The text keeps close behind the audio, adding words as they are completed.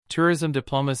Tourism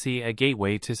diplomacy, a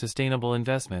gateway to sustainable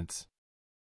investments.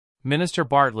 Minister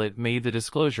Bartlett made the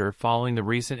disclosure following the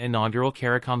recent inaugural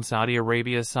CARICOM Saudi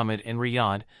Arabia summit in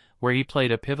Riyadh, where he played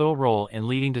a pivotal role in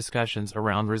leading discussions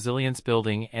around resilience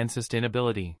building and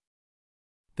sustainability.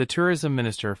 The tourism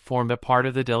minister formed a part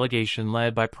of the delegation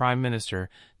led by Prime Minister,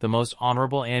 the Most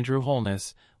Honorable Andrew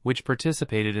Holness, which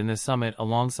participated in the summit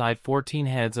alongside 14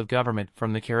 heads of government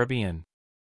from the Caribbean.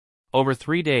 Over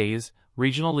 3 days,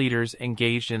 regional leaders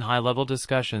engaged in high-level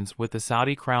discussions with the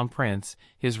Saudi Crown Prince,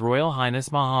 His Royal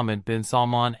Highness Mohammed bin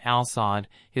Salman Al Saud,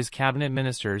 his cabinet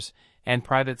ministers, and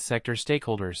private sector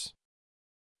stakeholders.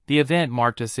 The event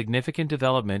marked a significant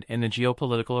development in the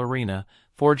geopolitical arena,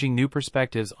 forging new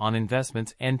perspectives on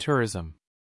investments and tourism.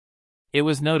 It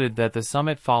was noted that the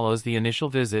summit follows the initial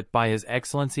visit by His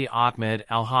Excellency Ahmed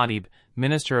Al-Khatib,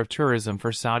 Minister of Tourism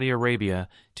for Saudi Arabia,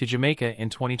 to Jamaica in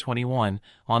 2021,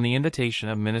 on the invitation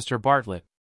of Minister Bartlett.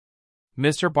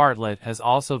 Mr. Bartlett has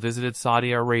also visited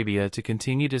Saudi Arabia to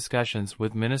continue discussions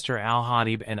with Minister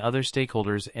Al-Khatib and other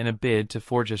stakeholders in a bid to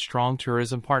forge a strong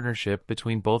tourism partnership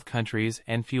between both countries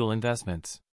and fuel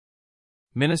investments.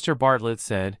 Minister Bartlett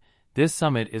said, "This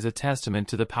summit is a testament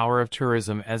to the power of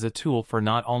tourism as a tool for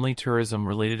not only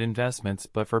tourism-related investments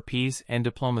but for peace and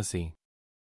diplomacy.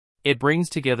 It brings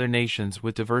together nations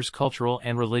with diverse cultural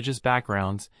and religious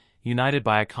backgrounds, united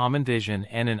by a common vision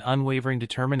and an unwavering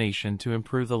determination to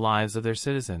improve the lives of their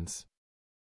citizens."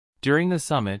 During the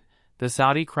summit, the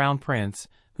Saudi Crown Prince,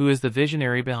 who is the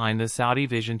visionary behind the Saudi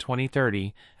Vision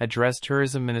 2030, addressed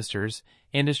tourism ministers,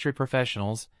 industry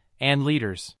professionals, and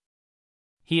leaders.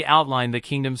 He outlined the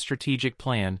kingdom's strategic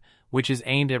plan, which is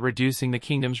aimed at reducing the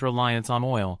kingdom's reliance on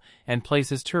oil, and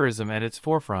places tourism at its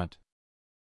forefront.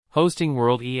 Hosting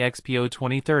World Expo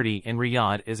 2030 in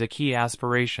Riyadh is a key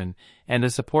aspiration, and the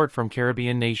support from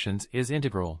Caribbean nations is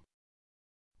integral.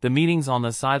 The meetings on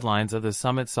the sidelines of the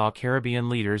summit saw Caribbean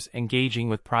leaders engaging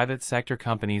with private sector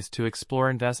companies to explore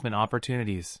investment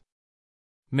opportunities.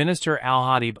 Minister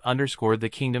Al-Khatib underscored the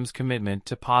kingdom's commitment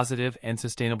to positive and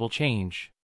sustainable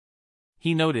change.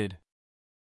 He noted,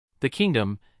 "The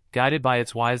kingdom, guided by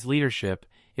its wise leadership,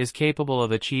 is capable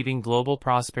of achieving global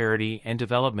prosperity and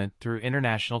development through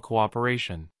international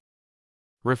cooperation."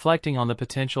 Reflecting on the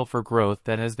potential for growth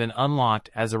that has been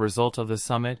unlocked as a result of the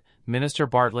summit, Minister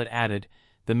Bartlett added,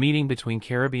 "The meeting between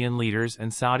Caribbean leaders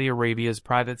and Saudi Arabia's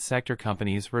private sector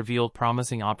companies revealed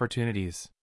promising opportunities.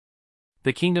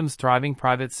 The kingdom's thriving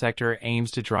private sector aims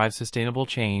to drive sustainable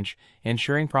change,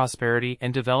 ensuring prosperity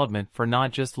and development for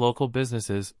not just local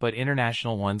businesses but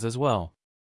international ones as well.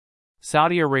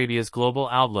 Saudi Arabia's global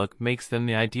outlook makes them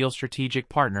the ideal strategic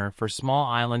partner for small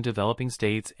island developing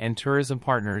states and tourism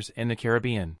partners in the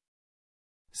Caribbean."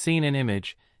 Seen in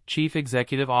image, Chief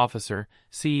Executive Officer,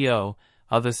 CEO,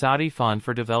 of the Saudi Fund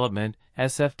for Development,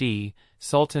 SFD,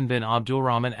 Sultan bin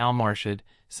Abdulrahman Al Marshid,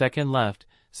 second left,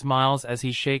 smiles as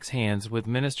he shakes hands with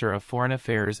Minister of Foreign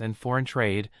Affairs and Foreign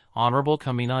Trade, Honorable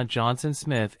Kamina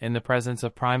Johnson-Smith, in the presence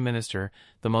of Prime Minister,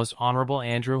 the Most Honorable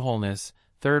Andrew Holness,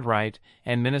 third right,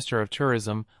 and Minister of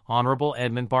Tourism, Honorable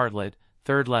Edmund Bartlett,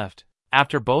 third left,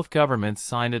 after both governments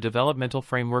signed a Developmental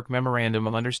Framework Memorandum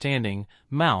of Understanding,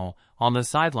 MOU, on the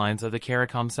sidelines of the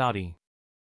CARICOM Saudi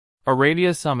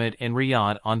Arabia Summit in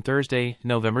Riyadh on Thursday,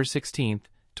 November 16,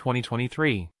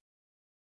 2023.